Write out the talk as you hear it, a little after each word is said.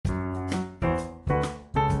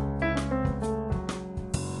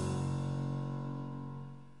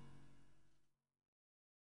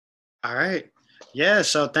All right. Yeah,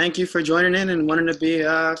 so thank you for joining in and wanting to be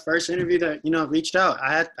first interview that, reached out.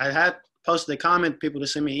 I had posted a comment people to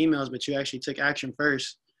send me emails, but you actually took action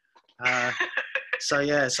first. Uh, so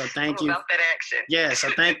yeah, so I'm thank you. about that action. Yeah, so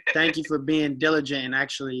thank you for being diligent and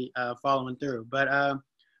actually following through. But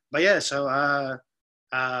yeah, so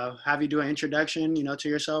have you do an introduction, to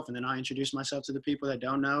yourself, and then I'll introduce myself to the people that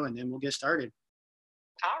don't know, and then we'll get started.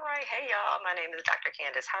 All right. Hey, y'all. My name is Dr.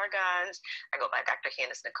 Candace Hargans. I go by Dr.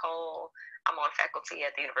 Candace Nicole. I'm on faculty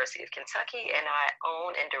at the University of Kentucky, and I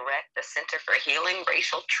own and direct the Center for Healing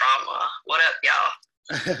Racial Trauma. What up,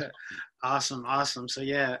 y'all? Awesome, awesome. So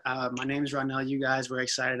yeah, my name is Ronell. You guys, we're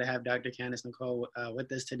excited to have Dr. Candace Nicole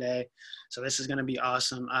with us today. So this is going to be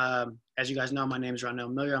awesome. As you guys know, my name is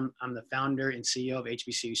Ronell Miller. I'm the founder and CEO of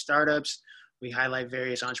HBCU Startups. We highlight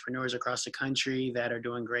various entrepreneurs across the country that are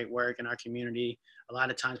doing great work in our community. A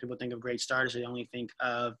lot of times people think of great startups, they only think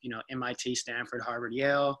of, MIT, Stanford, Harvard,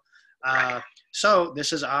 Yale. Uh, so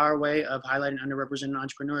this is our way of highlighting underrepresented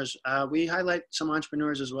entrepreneurs. We highlight some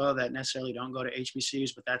entrepreneurs as well that necessarily don't go to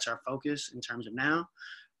HBCUs, but that's our focus in terms of now.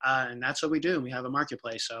 And that's what we do. We have a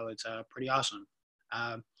marketplace, so it's pretty awesome.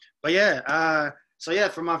 Uh, but yeah, so yeah,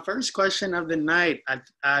 for my first question of the night,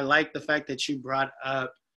 I like the fact that you brought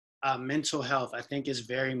up mental health. I think is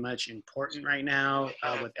very much important right now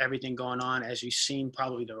with everything going on. As you've seen,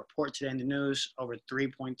 probably the report today in the news, over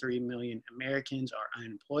 3.3 million Americans are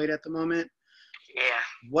unemployed at the moment. Yeah.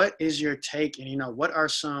 What is your take, and what are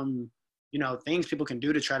some things people can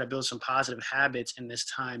do to try to build some positive habits in this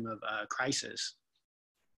time of crisis?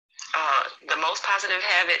 The most positive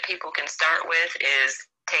habit people can start with is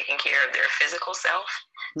taking care of their physical self.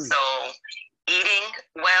 Hmm. So, eating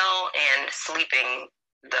well and sleeping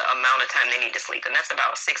the amount of time they need to sleep. And that's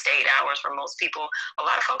about 6 to 8 hours for most people. A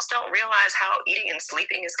lot of folks don't realize how eating and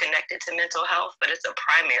sleeping is connected to mental health, but it's a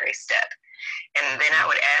primary step. And then I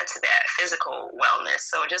would add to that physical wellness.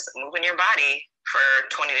 So just moving your body for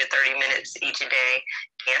 20 to 30 minutes each day,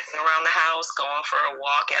 dancing around the house, going for a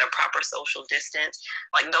walk at a proper social distance.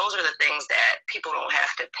 Like those are the things that people don't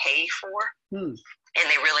have to pay for. Hmm. And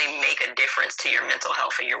they really make a difference to your mental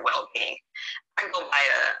health and your well-being. I go by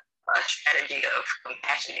a strategy of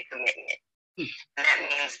compassionate commitment. And that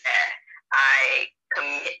means that I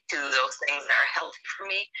commit to those things that are healthy for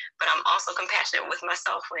me, but I'm also compassionate with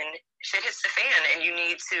myself when shit hits the fan and you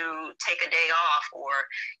need to take a day off or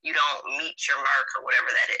you don't meet your mark or whatever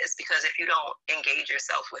that is. Because if you don't engage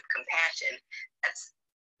yourself with compassion,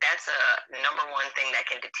 that's a number one thing that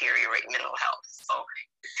can deteriorate mental health. So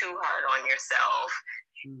you're too hard on yourself.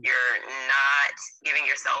 You're not giving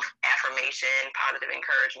yourself affirmation, positive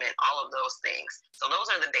encouragement, all of those things. So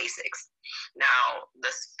those are the basics. Now,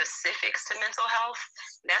 the specifics to mental health,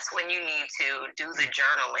 that's when you need to do the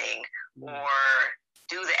journaling or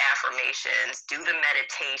do the affirmations, do the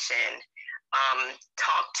meditation,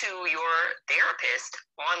 talk to your therapist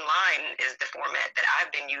online is the format that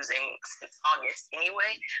I've been using since August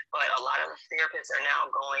anyway, but a lot of therapists are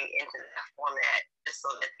now going into that format just so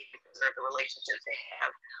that they can preserve the relationships they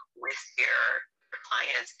have with their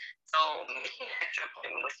clients. So making an extra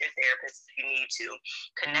appointment with your therapist if you need to,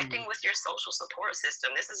 connecting with your social support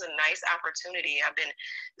system. This is a nice opportunity. I've been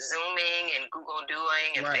Zooming and Google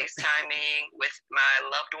Doing and FaceTiming with my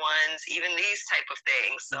loved ones, even these type of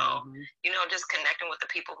things. So, just connecting with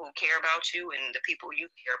the people who care about you and the people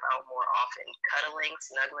you care about more often. Cuddling,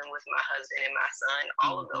 snuggling with my husband and my son,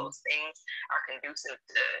 all of those things are conducive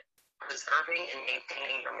to preserving and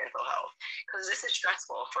maintaining your mental health, because this is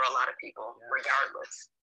stressful for a lot of people,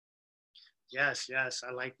 regardless. Yes,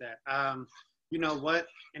 I like that. You know what?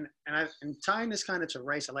 And tying this kind of to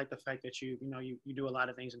race, I like the fact that you do a lot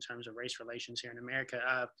of things in terms of race relations here in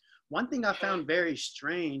America. One thing I found very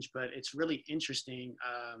strange, but it's really interesting,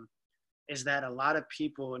 is that a lot of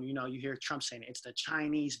people, and you hear Trump saying it's the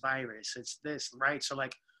Chinese virus, it's this, right? So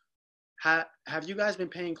like, have you guys been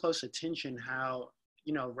paying close attention how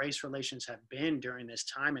race relations have been during this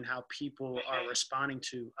time and how people are responding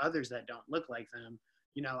to others that don't look like them?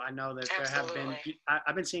 I know that there have been,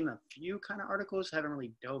 I've been seeing a few kind of articles, haven't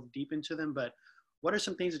really dove deep into them, but what are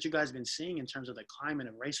some things that you guys have been seeing in terms of the climate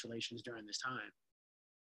of race relations during this time?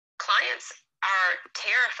 Clients are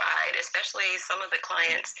terrified, especially some of the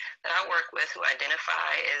clients that I work with who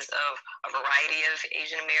identify as of a variety of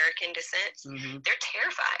Asian American descent. They're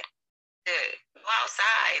terrified to go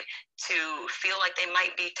outside to feel like they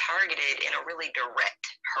might be targeted in a really direct,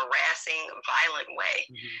 harassing, violent way.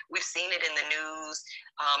 We've seen it in the news.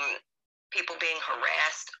 People being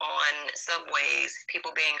harassed on subways,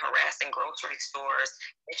 people being harassed in grocery stores,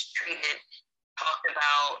 mistreated, talked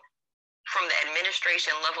about, from the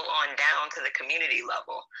administration level on down to the community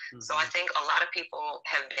level. Mm-hmm. So I think a lot of people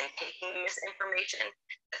have been taking misinformation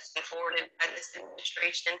that's been forwarded by this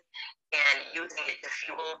administration and using it to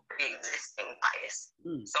fuel pre-existing bias.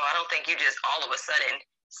 So I don't think you just all of a sudden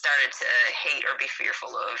started to hate or be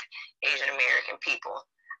fearful of Asian American people.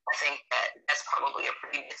 I think that that's probably a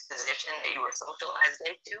predisposition that you were socialized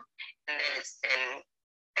into, and then it's been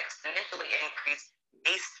exponentially increased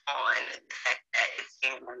based on the fact that it's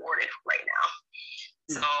being rewarded right now.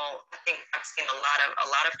 So I think I've seen a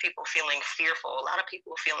lot of people feeling fearful, a lot of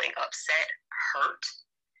people feeling upset, hurt,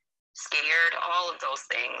 scared, all of those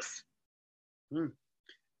things.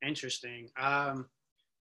 Interesting.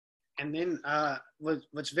 And then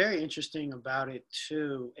what's very interesting about it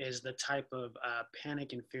too is the type of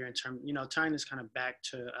panic and fear in terms, tying this kind of back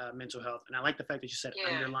to mental health. And I like the fact that you said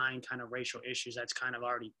underlying kind of racial issues that's kind of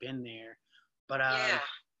already been there. But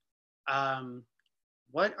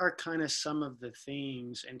what are kind of some of the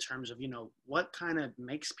things in terms of, what kind of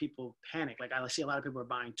makes people panic? Like I see a lot of people are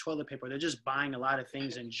buying toilet paper. They're just buying a lot of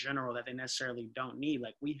things in general that they necessarily don't need.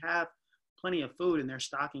 Like we have plenty of food and they're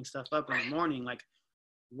stocking stuff up in the morning. Like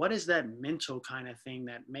what is that mental kind of thing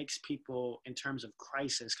that makes people in terms of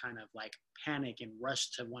crisis kind of like panic and rush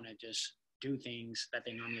to want to just do things that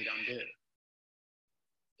they normally don't do?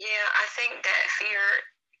 Yeah, I think that fear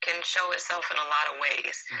can show itself in a lot of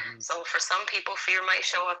ways. So for some people, fear might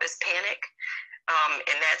show up as panic,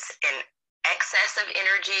 and that's an excess of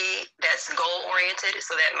energy that's goal-oriented.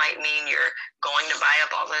 So that might mean you're going to buy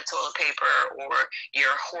up all the toilet paper, or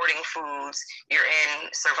you're hoarding foods, you're in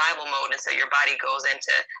survival mode, and so your body goes into,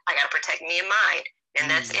 I gotta protect me and mine, and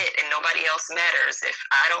that's it, and nobody else matters. If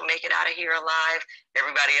I don't make it out of here alive,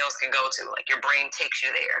 everybody else can go to, like your brain takes you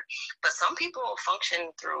there. But some people function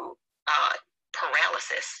through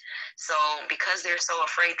paralysis. So because they're so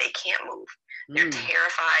afraid they can't move, they're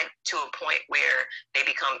terrified to a point where they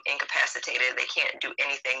become incapacitated. They can't do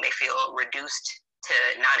anything. They feel reduced to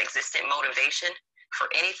non-existent motivation for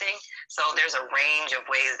anything. So there's a range of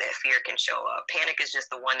ways that fear can show up. Panic is just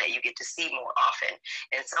the one that you get to see more often.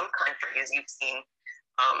 In some countries, you've seen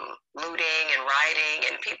looting and rioting,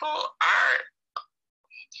 and people are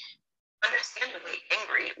understandably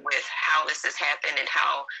angry with how this has happened and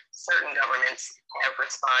how certain governments have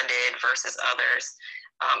responded versus others.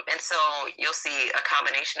 And so you'll see a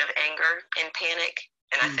combination of anger and panic.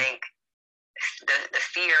 And I think the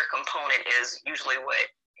fear component is usually what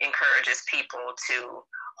encourages people to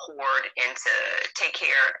hoard and to take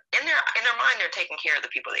care. In their mind, they're taking care of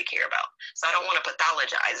the people they care about. So I don't want to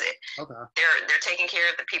pathologize it. Okay. They're taking care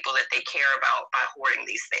of the people that they care about by hoarding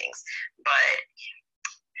these things. But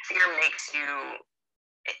fear makes you,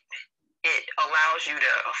 it allows you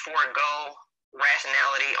to forego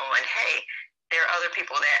rationality on, hey, there are other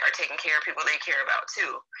people that are taking care of people they care about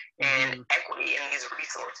too. And equity in these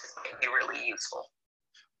resources might be really useful.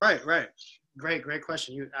 Right. Great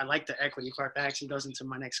question. I like the equity part. That actually goes into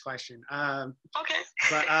my next question. Okay.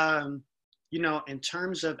 But, in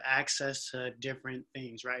terms of access to different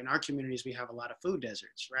things, right? In our communities, we have a lot of food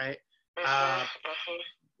deserts, right?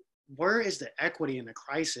 Where is the equity in the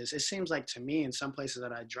crisis? It seems like to me in some places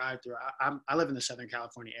that I drive through, I live in the Southern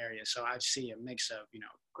California area, so I see a mix of,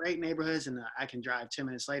 great neighborhoods, and I can drive 10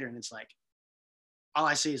 minutes later and it's like, all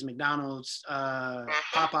I see is McDonald's,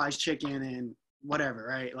 Popeye's chicken, and whatever,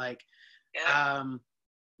 right? Like,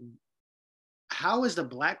 how is the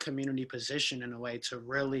Black community positioned in a way to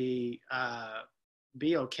really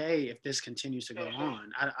be okay if this continues to go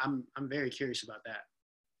on? I'm very curious about that.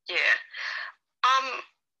 Yeah.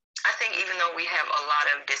 I think even though we have a lot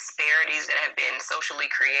of disparities that have been socially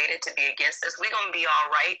created to be against us, we're going to be all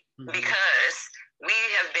right because we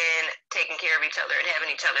have been taking care of each other and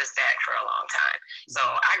having each other's back for a long time. So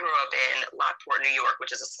I grew up in Lockport, New York,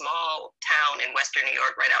 which is a small town in Western New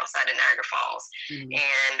York right outside of Niagara Falls.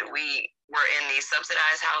 And we were in these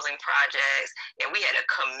subsidized housing projects, and we had a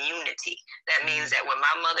community. That means that when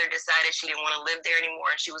my mother decided she didn't want to live there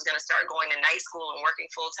anymore and she was going to start going to night school and working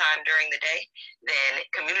full time during the day, then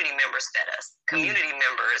community members fed us. Community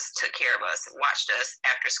members took care of us, watched us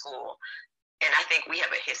after school. And I think we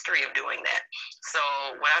have a history of doing that. So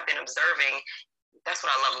what I've been observing, that's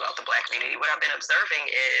what I love about the Black community. What I've been observing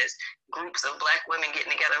is groups of Black women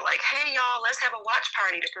getting together like, hey, y'all, let's have a watch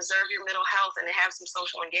party to preserve your mental health and to have some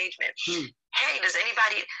social engagement. hey, does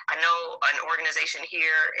anybody, I know an organization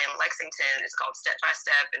here in Lexington, it's called Step by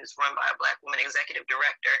Step, and it's run by a Black woman executive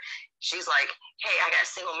director. She's like, hey, I got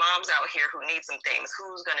single moms out here who need some things.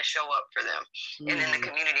 Who's going to show up for them? And then the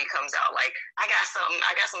community comes out like, I got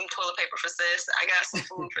some toilet paper for sis. I got some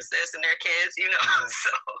food for sis and their kids, you know?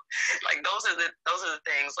 So like, those are the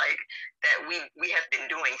things like that we have been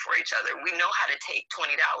doing for each other. We know how to take $20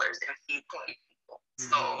 and feed 20 people.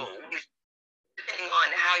 So depending on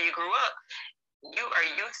how you grew up, you are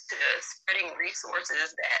used to spreading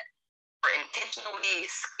resources that are intentionally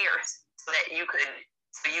scarce so you could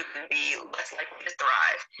be less likely to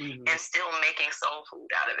thrive and still making soul food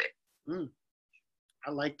out of it.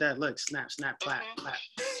 I like that. Look, snap, snap, clap, clap.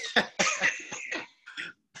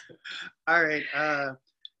 All right.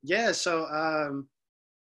 Yeah. So,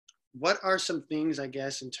 what are some things, I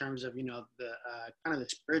guess, in terms of, the kind of the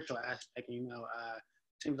spiritual aspect,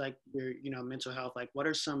 seems like your, mental health, like what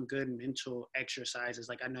are some good mental exercises?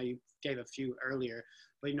 Like, I know you gave a few earlier,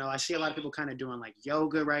 but, I see a lot of people kind of doing like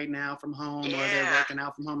yoga right now from home, or they're working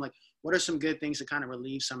out from home. Like, what are some good things to kind of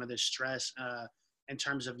relieve some of this stress in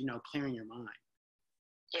terms of, clearing your mind?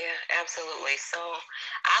 Yeah, absolutely. So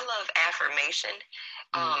I love affirmation,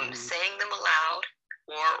 saying them aloud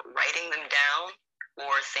or writing them down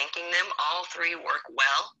or thinking them. All three work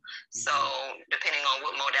well. So depending on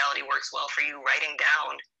what modality works well for you, writing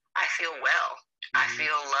down, I feel well, I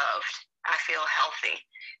feel loved, I feel healthy.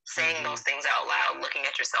 Saying those things out loud, looking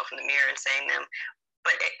at yourself in the mirror and saying them.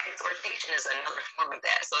 But exhortation is another form of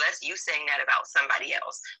that. So that's you saying that about somebody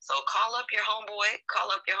else. So call up your homeboy, call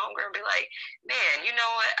up your homegirl, and be like, man, you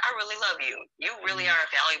know what? I really love you. You really are a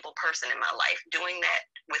valuable person in my life. Doing that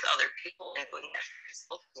with other people and doing that for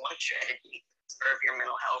yourself is one strategy to serve your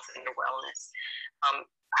mental health and your wellness.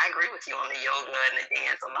 I agree with you on the yoga and the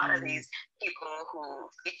dance. A lot of these people who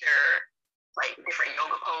feature like different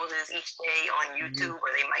yoga poses each day on YouTube,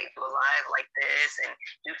 or they might do a live like this and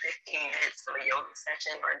do 15 minutes of a yoga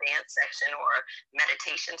session or a dance session or a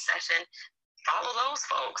meditation session. Follow those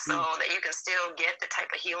folks so that you can still get the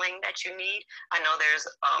type of healing that you need. I know there's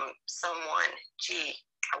someone,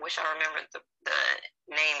 I wish I remembered the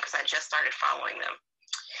name because I just started following them.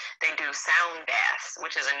 They do sound baths,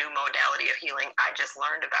 which is a new modality of healing I just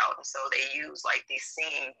learned about. And so they use like these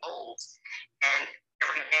singing bowls, and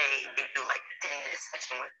every day they do like a 10-minute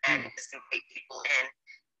session with that and just invite people in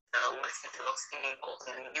to listen to those singing bowls,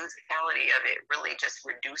 and the musicality of it really just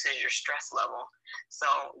reduces your stress level.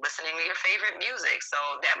 So listening to your favorite music, so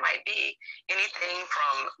that might be anything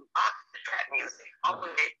from rock to trap music, all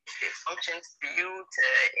of it. If it functions for you to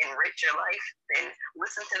enrich your life, then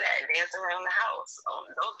listen to that and dance around the house.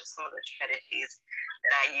 Those are some of the strategies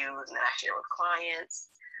that I use and that I share with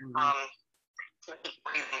clients. Deep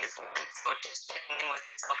breathing is one. So just checking in with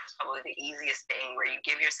yourself is probably the easiest thing, where you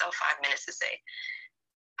give yourself 5 minutes to say,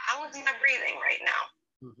 how is my breathing right now?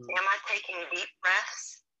 Am I taking deep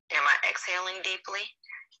breaths? Am I exhaling deeply?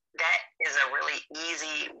 That is a really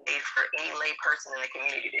easy way for any lay person in the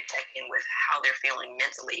community to check in with how they're feeling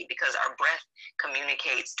mentally, because our breath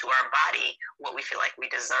communicates to our body what we feel like we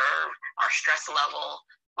deserve, our stress level.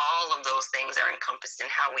 All of those things are encompassed in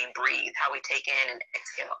how we breathe, how we take in and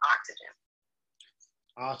exhale oxygen.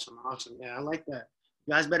 Awesome. Yeah, I like that.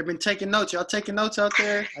 You guys better been taking notes. Y'all taking notes out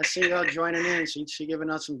there? I see y'all joining in. She giving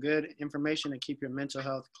us some good information to keep your mental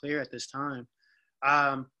health clear at this time.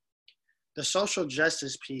 The social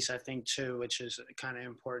justice piece, I think, too, which is kind of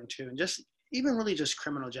important, too. And just even really just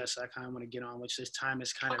criminal justice, I kind of want to get on, which this time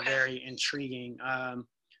is kind of very intriguing.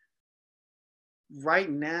 Right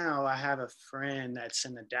now, I have a friend that's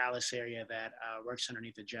in the Dallas area that works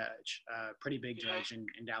underneath a judge, pretty big judge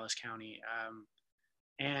in Dallas County.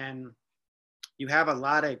 And you have a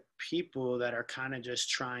lot of people that are kind of just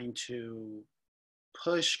trying to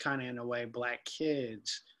push kind of in a way Black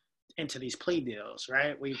kids into these plea deals,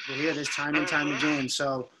 right? We hear this time and time again.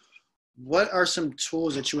 So what are some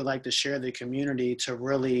tools that you would like to share with the community to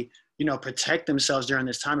really, protect themselves during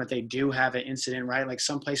this time if they do have an incident, right? Like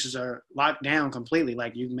some places are locked down completely.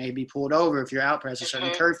 Like you may be pulled over if you're out past a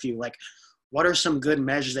certain curfew. Like what are some good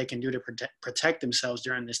measures they can do to protect themselves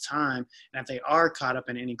during this time? And if they are caught up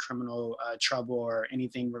in any criminal trouble or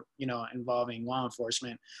anything, involving law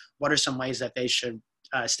enforcement, what are some ways that they should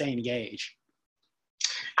stay engaged?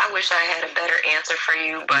 I wish I had a better answer for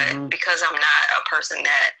you, but because I'm not a person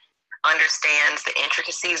that understands the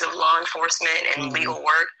intricacies of law enforcement and legal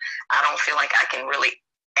work, I don't feel like I can really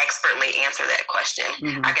expertly answer that question.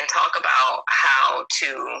 I can talk about how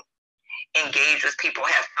to engage with people,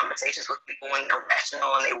 have conversations with people when they're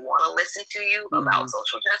rational and they want to listen to you about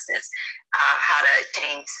social justice, how to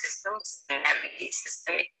change systems, navigate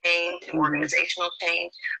systemic change and organizational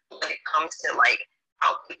change. When it comes to like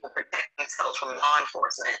how people protect themselves from law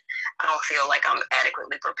enforcement, I don't feel like I'm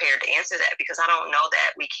adequately prepared to answer that because I don't know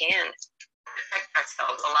that we can protect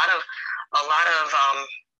ourselves. A lot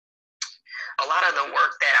of the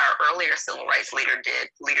work that our earlier civil rights leaders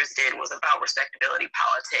did was about respectability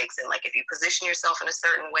politics, and like if you position yourself in a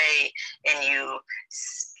certain way and you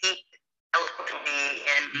speak eloquently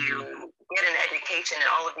and you get an education and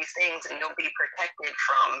all of these things, and you'll be protected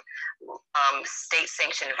from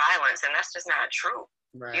state-sanctioned violence, and that's just not true.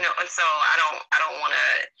 Right. You know, and so I don't want to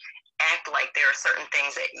act like there are certain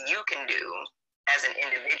things that you can do as an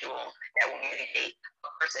individual that will mitigate a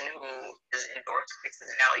person who is endorsing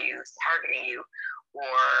racist values targeting you or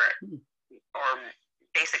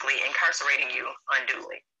basically incarcerating you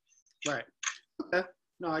unduly. Right. Okay.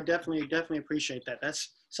 No, I definitely appreciate that. That's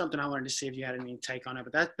something I wanted to see if you had any take on it.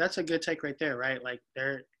 But that's a good take right there, right? Like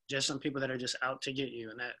there are just some people that are just out to get you,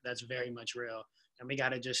 and that's very much real. And we got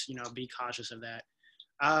to just, you know, be cautious of that.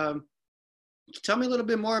 Tell me a little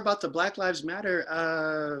bit more about the Black Lives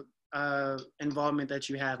Matter involvement that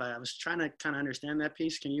you have. I was trying to kind of understand that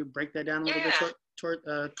piece. Can you break that down a little bit to me, for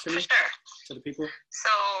sure, to the people? So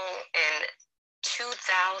in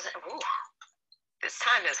 2000, this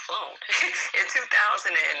time has flown. In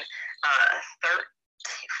 2014,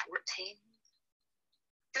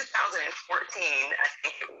 2014, I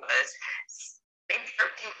think it was, maybe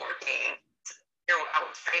 13, 14. I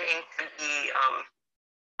was training to be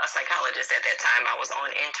a psychologist at that time. I was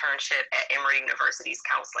on internship at Emory University's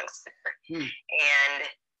counseling center. And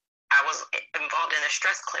I was involved in a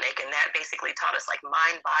stress clinic, and that basically taught us like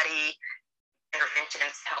mind-body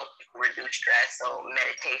interventions to help people reduce stress. So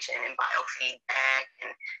meditation and biofeedback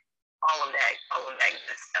and all of that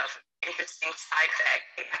good stuff. Interesting side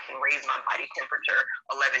fact, I can raise my body temperature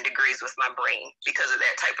 11 degrees with my brain because of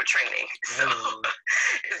that type of training. So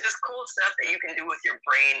it's just cool stuff that you can do with your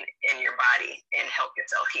brain and your body and help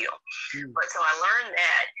yourself heal. But so I learned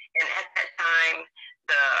that, and at that time,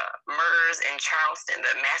 the murders in Charleston,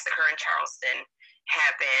 the massacre in Charleston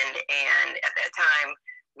happened, and at that time,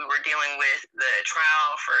 we were dealing with the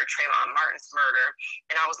trial for Trayvon Martin's murder,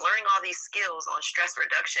 and I was learning all these skills on stress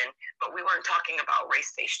reduction, but we weren't talking about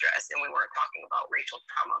race-based stress, and we weren't talking about racial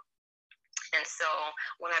trauma. And so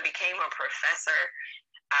when I became a professor,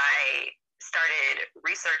 I started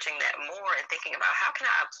researching that more and thinking about how can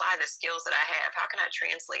I apply the skills that I have? How can I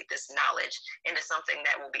translate this knowledge into something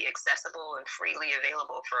that will be accessible and freely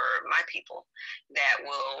available for my people, that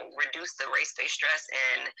will reduce the race-based stress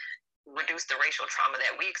and reduce the racial trauma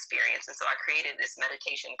that we experience. And so I created this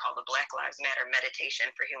meditation called the Black Lives Matter Meditation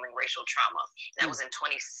for Healing Racial Trauma. That was in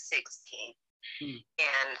 2016.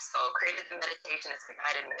 And so created the meditation. It's a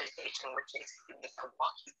guided meditation, which basically will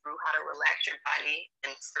walk you through how to relax your body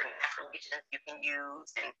and certain affirmations you can use,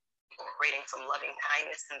 and incorporating some loving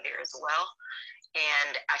kindness in there as well.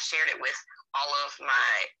 And I shared it with all of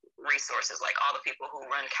my resources, like all the people who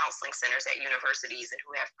run counseling centers at universities and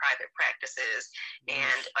who have private practices.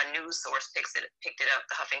 And a news source picked it up,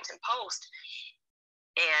 the Huffington Post,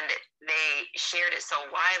 and they shared it so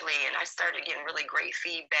widely. And I started getting really great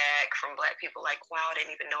feedback from Black people like, wow, I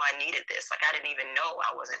didn't even know I needed this. Like, I didn't even know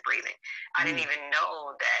I wasn't breathing. I didn't even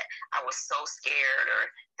know that I was so scared,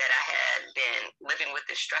 or that I had been living with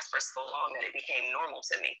this stress for so long that it became normal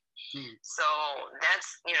to me. So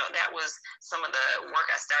that's, you know, that was some of the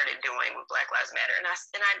work I started doing with Black Lives Matter. And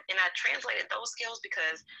I translated those skills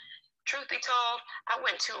because, truth be told, I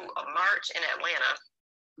went to a march in Atlanta.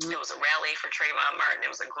 It was a rally for Trayvon Martin. It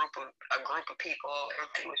was a group of people.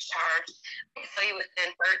 Everybody was charged. I can tell you within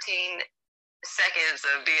 13 seconds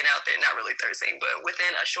of being out there, not really 13, but within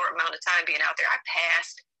a short amount of time being out there, I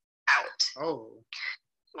passed out.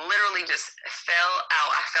 Literally just fell out.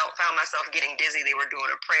 I found myself getting dizzy. They were doing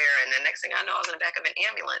a prayer, and the next thing I know, I was in the back of an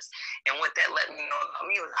ambulance. And what that let me know about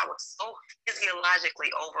me was I was so physiologically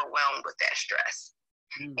overwhelmed with that stress.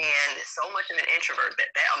 And so much of an introvert that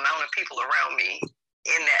amount of people around me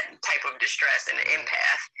in that type of distress and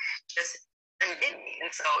empath just undid me. And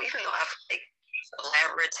so even though I've like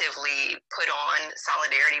collaboratively put on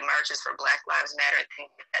solidarity marches for Black Lives Matter, I think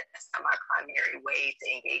that's not my primary way to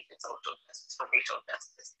engage in social justice or racial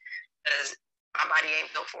justice, because my body ain't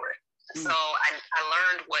built for it. So I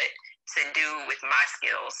learned what to do with my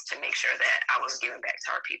skills to make sure that I was giving back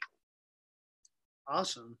to our people.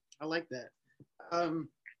 Awesome. I like that.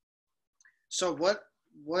 So what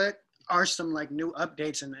are some like new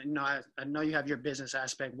updates? And you know, I know you have your business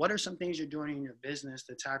aspect. What are some things you're doing in your business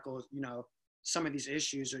to tackle, you know, some of these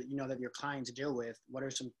issues, or that your clients deal with? What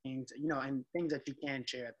are some things, and things that you can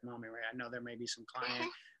share at the moment, right? I know there may be some client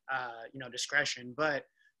discretion, but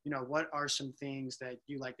what are some things that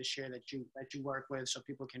you like to share that you work with, so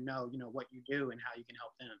people can know what you do and how you can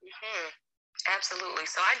help them? Absolutely.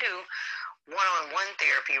 So I do one-on-one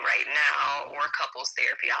therapy right now, or couples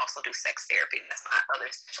therapy. I also do sex therapy. That's my other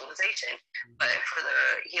specialization. But for the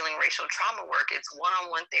healing racial trauma work, it's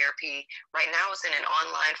one-on-one therapy. Right now it's in an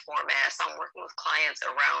online format. So I'm working with clients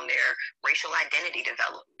around their racial identity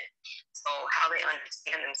development. So how they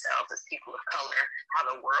understand themselves as people of color, how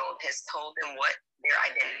the world has told them what their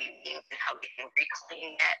identity means, and how they can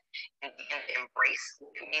reclaim that and begin to embrace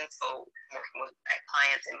what it means. So working with Black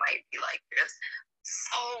clients, it might be like, there's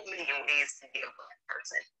so many ways to be a Black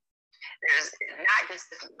person. There's not just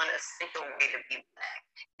this one essential way to be Black.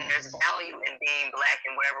 And there's value in being Black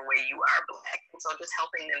in whatever way you are Black. And so just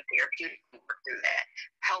helping them therapeutically work through that.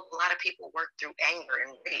 Help a lot of people work through anger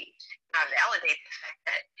and rage. And I validate the fact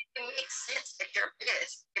that it makes sense that you're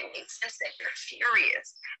pissed. It makes sense that you're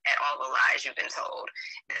furious at all the lies you've been told.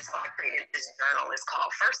 And so I created this journal. It's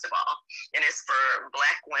called First of All. And it's for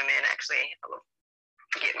Black women. Actually, I'll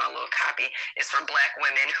get my little copy. It's for Black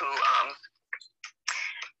women who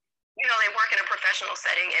they work in a professional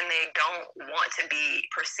setting and they don't want to be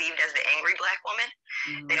perceived as the angry Black woman.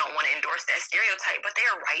 They don't want to endorse that stereotype, but they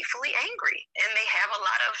are rightfully angry. And they have a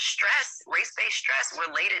lot of stress, race-based stress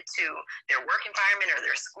related to their work environment or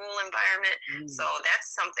their school environment. So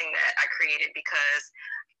that's something that I created because,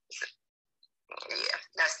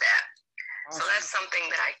 that's that. Awesome. So that's something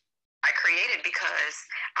that I created because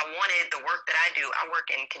I wanted the work that I do. I work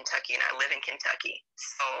in Kentucky and I live in Kentucky.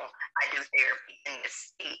 So I do therapy in this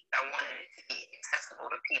state. I wanted it to be accessible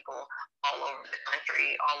to people all over the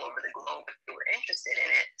country, all over the globe if they were interested in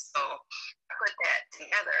it. So I put that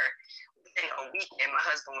together within a weekend. My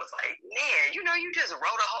husband was like, man, you just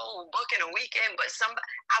wrote a whole book in a weekend, but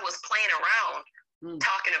I was playing around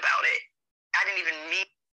talking about it. I didn't even mean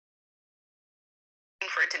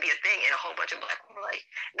for it to be a thing, and a whole bunch of Black people were like,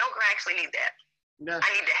 no, girl, I actually need that. I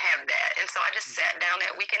need to have that. And so I just sat down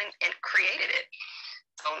that weekend and created it.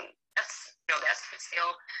 So that's the scale.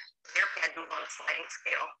 Therapy I do on a sliding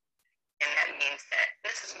scale. And that means that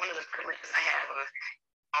this is one of the privileges I have of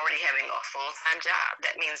already having a full-time job.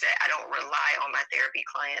 That means that I don't rely on my therapy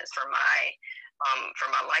clients for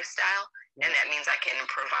my lifestyle. And that means I can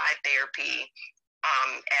provide therapy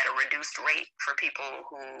at a reduced rate for people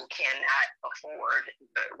who cannot afford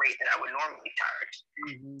the rate that I would normally charge.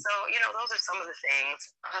 So, those are some of the things.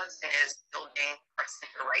 My husband is building our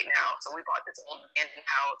center right now. So we bought this old abandoned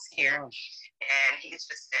house here, and he's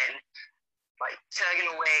just been like chugging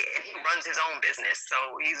away, and he runs his own business. So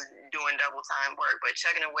he's doing double time work, but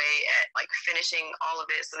chugging away at like finishing all of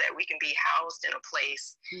it so that we can be housed in a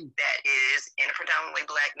place that is in a predominantly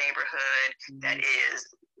Black neighborhood, that is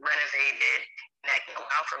renovated, and that can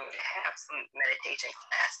allow for me to have some meditation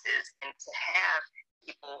classes and to have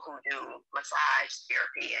people who do massage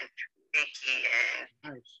therapy and Reiki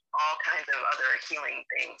and all kinds of other healing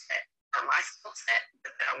things that are my skill set,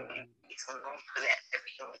 but that I want to be some room for that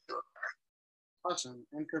healing to occur. Awesome.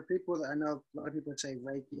 And for people that I know, a lot of people say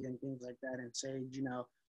Reiki and things like that and Sage,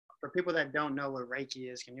 for people that don't know what Reiki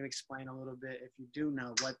is, can you explain a little bit, if you do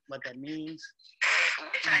know, what that means?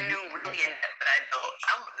 Which I knew really in depth, but I don't.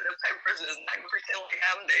 I'm the type of person who's not going to pretend like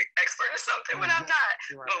I'm the expert or something when I'm not.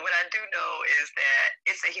 Right. But what I do know is that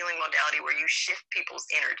it's a healing modality where you shift people's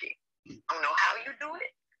energy. I don't know how you do it,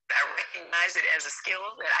 but I recognize it as a skill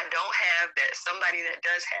that I don't have, that somebody that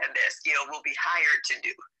does have that skill will be hired to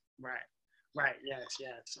do. Right. Yes.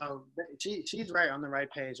 So she's right on the right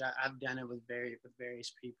page. I've done it with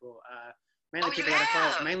various people.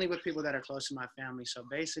 Mainly with people that are close to my family. So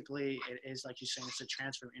basically, it is like you're saying, it's a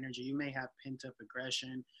transfer of energy. You may have pent up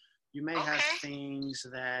aggression. You may have things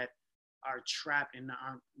that are trapped and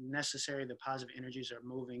aren't necessarily the positive energies are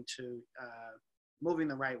moving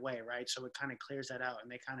the right way, right? So it kind of clears that out,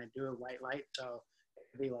 and they kind of do a white light. So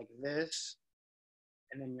it could be like this,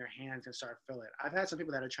 and then your hands can start feeling it. I've had some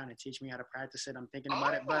people that are trying to teach me how to practice it. I'm thinking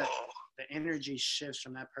about it, but the energy shifts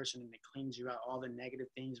from that person and it cleans you out. All the negative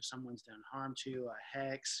things, if someone's done harm to you, a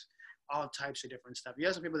hex, all types of different stuff. You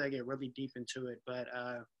have some people that get really deep into it, but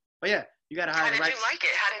yeah, you got to hire. How did you like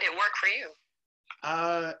it? How did it work for you?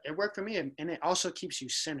 It worked for me, and it also keeps you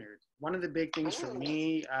centered. One of the big things for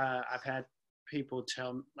me, I've had people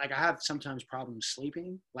tell me, like, I have sometimes problems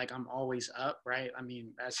sleeping, like I'm always up, right? I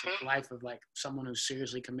mean, that's the life of like someone who's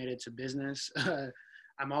seriously committed to business.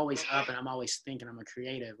 I'm always up and I'm always thinking. I'm a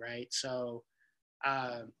creative, right? So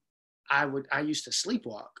I used to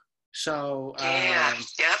sleepwalk. So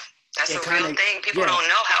that's That's it a kind real of, thing. People yeah, don't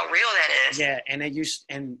know how real that is. yeah.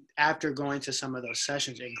 And after going to some of those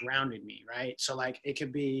sessions, it grounded me, right? So like it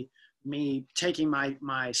could be me taking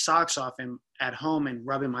my socks off and at home and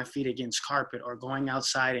rubbing my feet against carpet, or going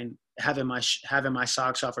outside and having my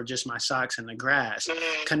socks off, or just my socks in the grass,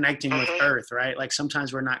 Mm-hmm. connecting with Mm-hmm. earth, right? Like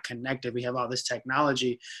sometimes we're not connected. We have all this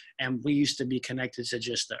technology, and we used to be connected to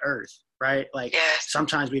just the earth, right? Like Yes.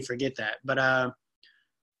 sometimes we forget that.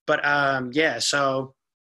 Yeah, so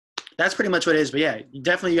that's pretty much what it is. But yeah,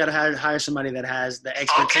 definitely you got to hire somebody that has the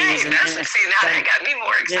expertise. Okay, see, now that got me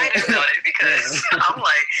more excited about it, because I'm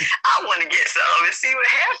like, I want to get some and see what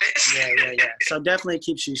happens. Yeah. So definitely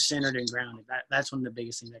keeps you centered and grounded. That's one of the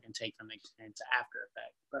biggest things I can take from the experience to After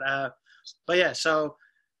Effect. But yeah, so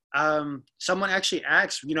someone actually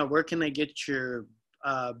asked, where can they get your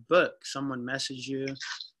book? Someone messaged you.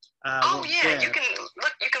 Oh yeah, you can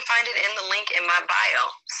look. You can find it in the link in my bio.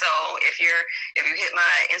 So if you hit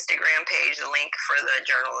my Instagram page, the link for the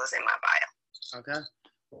journal is in my bio. Okay.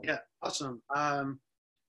 Yeah. Awesome.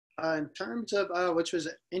 In terms of which was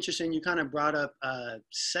interesting, you kind of brought up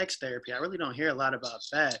sex therapy. I really don't hear a lot about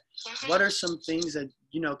that. Mm-hmm. What are some things that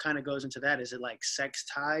kind of goes into that? Is it like sex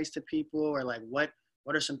ties to people, or like what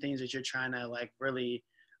are some things that you're trying to like really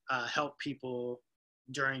help people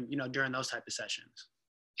during those type of sessions?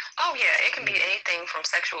 Oh yeah, it can be anything from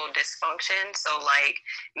sexual dysfunction. So like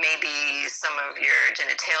maybe some of your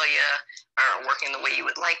genitalia aren't working the way you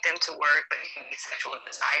would like them to work, but it can be sexual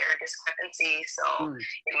desire discrepancy. So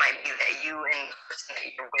it might be that you and the person that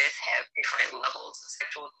you're with have different levels of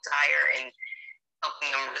sexual desire, and helping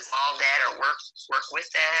them resolve that or work with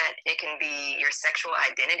that. It can be your sexual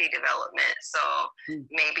identity development. So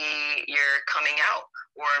maybe you're coming out,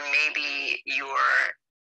 or maybe you're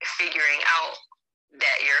figuring out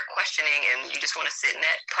that you're questioning and you just want to sit in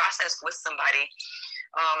that process with somebody.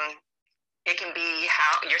 It can be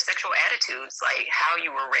how your sexual attitudes, like how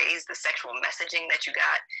you were raised, the sexual messaging that you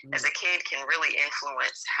got as a kid can really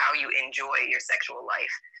influence how you enjoy your sexual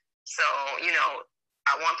life. So,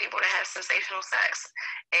 I want people to have sensational sex,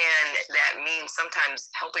 and that means sometimes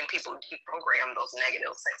helping people deprogram those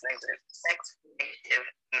negative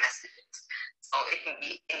messages. So it can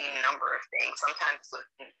be any number of things. Sometimes with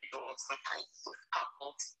individuals, sometimes with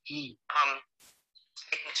couples.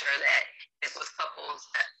 Making sure that it's with couples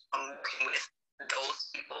that I'm working with those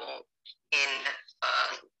people in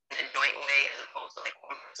a joint way, as opposed to like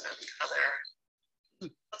one person or the other.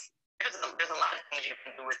 There's a lot of things you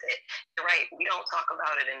can do with it. You're right, we don't talk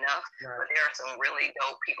about it enough, but there are some really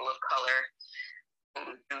dope people of color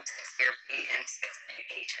who do sex therapy and sex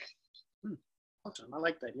education. Awesome. I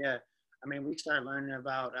like that. Yeah. I mean, we started learning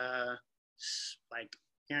about, like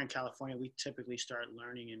here in California, we typically start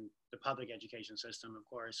learning in the public education system, of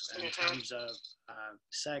course, in terms of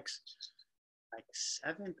sex, like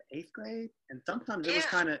 7th, 8th grade. And sometimes it was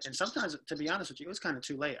sometimes, to be honest with you, it was kind of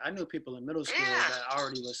too late. I knew people in middle school that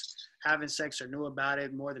already was having sex or knew about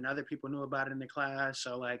it more than other people knew about it in the class.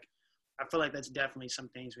 So like, I feel like that's definitely some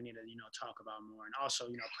things we need to, talk about more. And also,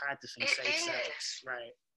 practicing safe sex,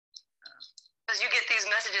 right? Because you get these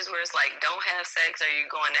messages where it's like, don't have sex or you're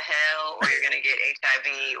going to hell, or you're going to get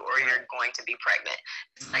HIV, or you're going to be pregnant.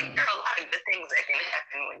 It's like, there are a lot of good things that can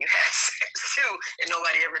happen when you have sex too, and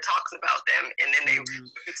nobody ever talks about them. And then they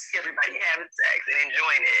see everybody having sex and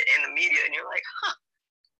enjoying it in the media, and you're like,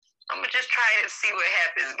 I'm going to just try to see what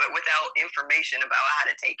happens, but without information about how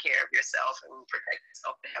to take care of yourself and protect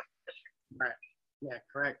yourself. Right. Yeah,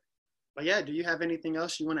 correct. But yeah, do you have anything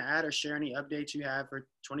else you want to add or share? Any updates you have for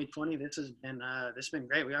 2020? This has been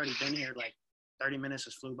great. We already been here like 30 minutes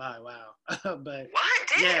just flew by. Wow. But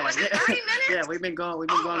was it 30 minutes? Yeah, we've been going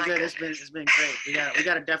good. It's been great. We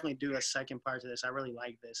got to definitely do a second part to this. I really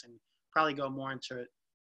like this, and probably go more into it.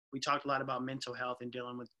 We talked a lot about mental health and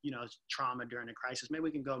dealing with, trauma during a crisis. Maybe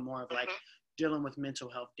we can go more of like dealing with mental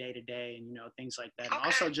health day to day and, things like that. And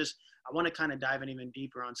also I want to kind of dive in even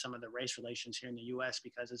deeper on some of the race relations here in the U.S.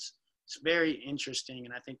 because it's very interesting.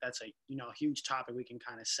 And I think that's a huge topic we can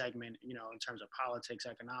kind of segment, in terms of politics,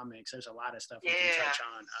 economics. There's a lot of stuff we can touch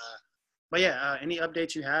on. But yeah, any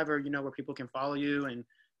updates you have, or, where people can follow you and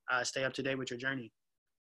stay up to date with your journey?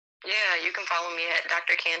 Yeah, you can follow me at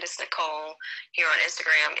Dr. Candace Nicole here on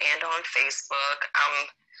Instagram and on Facebook. I'm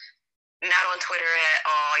not on Twitter at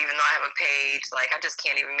all, even though I have a page. Like, I just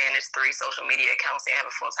can't even manage 3 social media accounts. I have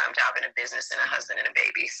a full-time job and a business and a husband and a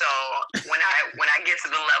baby. So when I get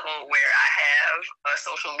to the level where I have a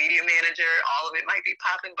social media manager, all of it might be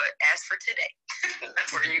popping. But as for today,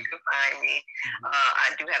 that's where you can find me.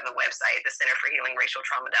 I do have the website, the Center for Healing Racial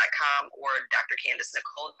Trauma.com or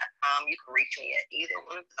drcandacenicole.com. You can reach me at either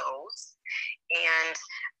one of those. And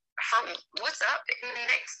from what's up in the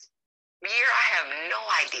next year, I have no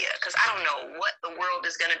idea because I don't know what the world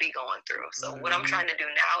is going to be going through. So what I'm trying to do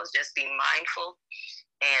now is just be mindful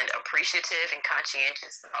and appreciative and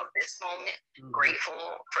conscientious about this moment.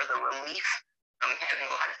 Grateful for the relief. I'm having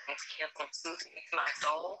a lot of things cancel soothing to my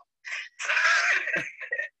soul. So,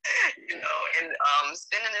 and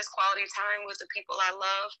spending this quality time with the people I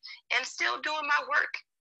love and still doing my work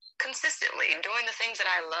consistently, doing the things that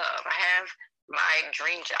I love. I have my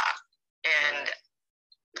dream job and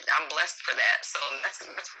I'm blessed for that. So that's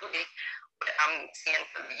really what I'm seeing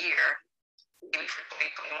for the year. Maybe for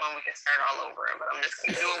 2021 we can start all over, but I'm just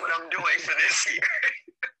doing what I'm doing for this year.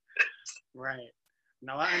 Right.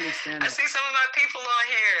 No, I understand. I see some of my people on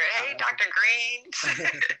here. Hey, Dr. Green.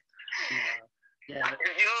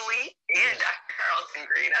 Dr. Julie and Dr. Carlton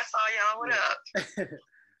Green. I saw y'all. What up?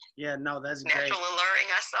 Yeah, no, that's Natural great. Alluring.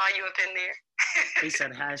 I saw you up in there. He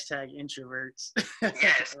said #introverts.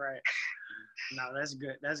 Yes. Right. No, that's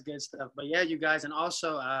good. That's good stuff. But yeah, you guys, and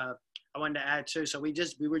also I wanted to add too. So we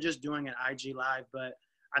were just doing an IG live, but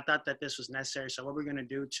I thought that this was necessary. So what we're gonna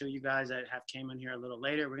do too, you guys that have came in here a little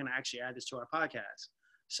later, we're gonna actually add this to our podcast.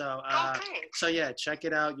 So so yeah, check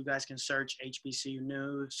it out. You guys can search HBCU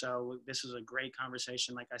News. So this is a great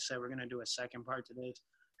conversation. Like I said, we're gonna do a second part to this.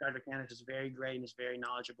 Dr. Candace is very great and is very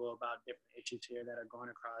knowledgeable about different issues here that are going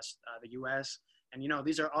across the U.S. And,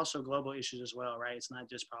 these are also global issues as well, right? It's not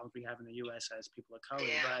just problems we have in the U.S. as people of color,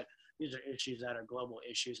 but these are issues that are global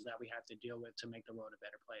issues that we have to deal with to make the world a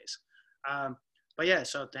better place. But yeah,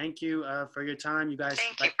 so thank you for your time, you guys.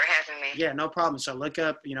 Thank you for having me. Yeah, no problem. So look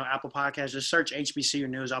up, Apple Podcasts, just search HBCU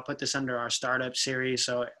News. I'll put this under our startup series.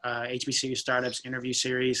 So HBCU Startups Interview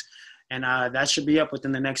Series. And that should be up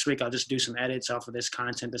within the next week. I'll just do some edits off of this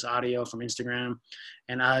content, this audio from Instagram.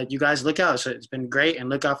 And you guys look out. So it's been great. And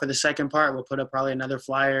look out for the second part. We'll put up probably another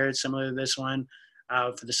flyer similar to this one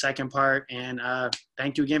for the second part. And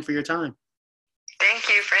thank you again for your time. Thank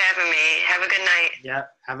you for having me. Have a good night. Yeah.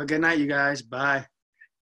 Have a good night, you guys. Bye.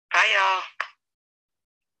 Bye, y'all.